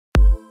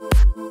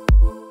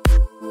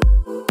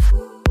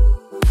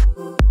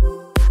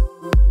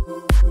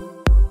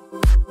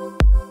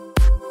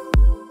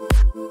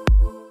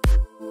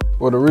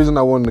Well, the reason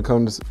I wanted to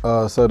come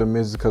to Southern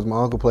Miss is because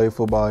my uncle played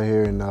football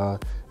here, and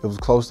it was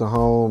close to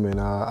home, and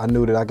I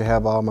knew that I could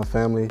have all my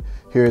family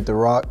here at the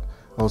Rock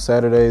on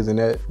Saturdays, and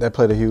that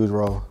played a huge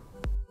role.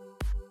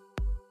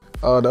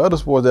 The other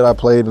sport that I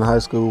played in high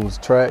school was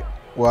track.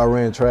 Well, I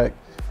ran track,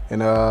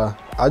 and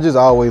I just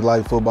always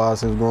liked football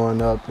since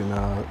growing up,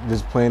 and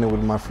just playing it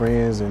with my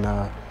friends, and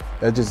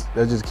that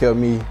just kept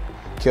me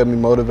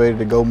motivated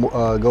to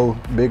go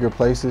bigger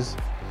places.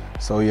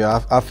 So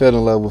yeah, I fell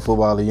in love with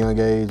football at a young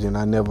age, and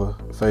I never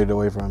faded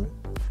away from it.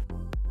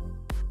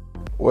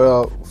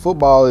 Well,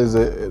 football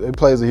it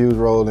plays a huge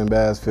role in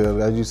Bassfield.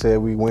 As you said,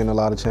 we win a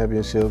lot of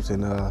championships,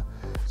 and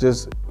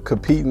just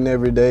competing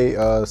every day,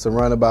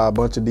 surrounded by a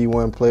bunch of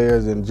D1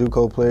 players and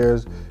JUCO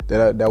players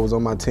that was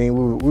on my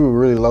team. We were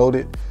really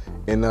loaded,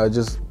 and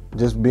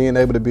just being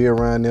able to be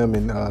around them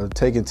and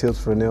taking tips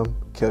from them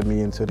kept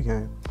me into the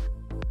game.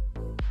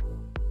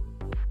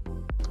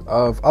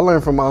 I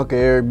learned from my Uncle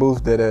Eric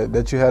Booth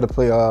that you had to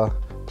play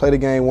the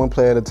game one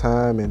play at a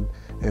time and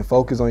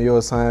focus on your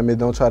assignment.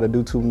 Don't try to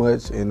do too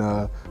much,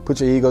 and put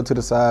your ego to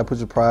the side, put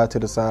your pride to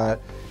the side,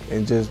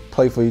 and just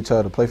play for each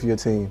other, play for your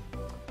team.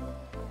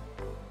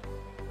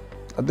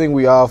 I think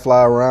we all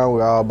fly around,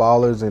 we're all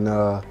ballers, and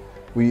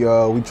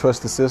we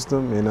trust the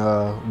system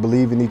and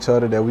believe in each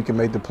other that we can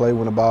make the play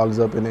when the ball is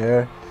up in the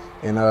air,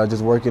 and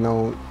just working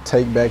on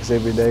take-backs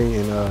every day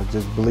and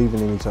just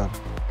believing in each other.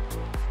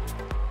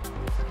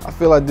 I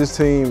feel like this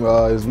team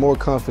is more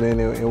confident,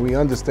 and we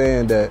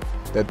understand that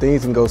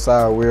things can go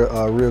sour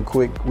real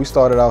quick. We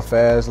started out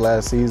fast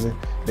last season,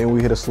 then we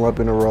hit a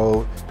slump in the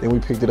road, then we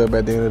picked it up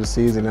at the end of the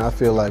season, and I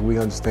feel like we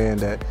understand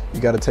that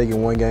you got to take it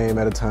one game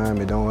at a time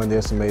and don't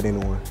underestimate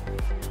anyone.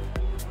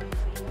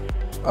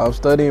 I'm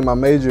studying. My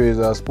major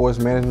is sports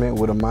management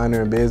with a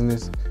minor in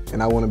business,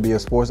 and I want to be a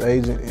sports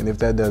agent, and if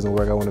that doesn't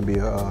work, I want to be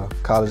a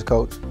college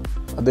coach.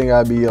 I think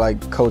I'd be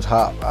like Coach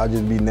Hop. I'd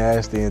just be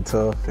nasty and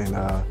tough, and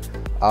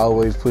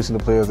always pushing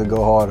the players to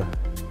go harder.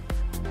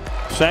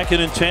 2nd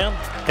and 10.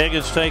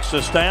 Higgins takes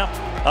the snap,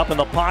 up in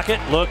the pocket,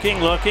 looking,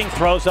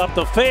 throws up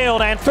the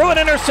field and threw an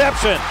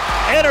interception.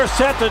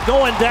 Intercepted,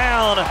 going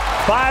down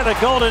by the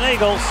Golden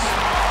Eagles.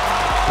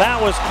 That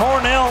was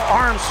Cornell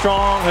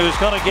Armstrong, who's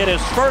going to get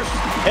his first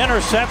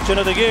interception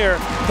of the year.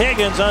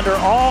 Higgins under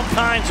all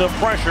kinds of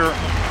pressure,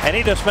 and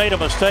he just made a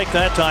mistake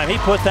that time. He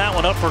put that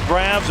one up for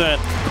grabs,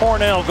 and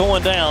Cornell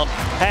going down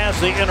has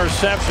the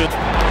interception.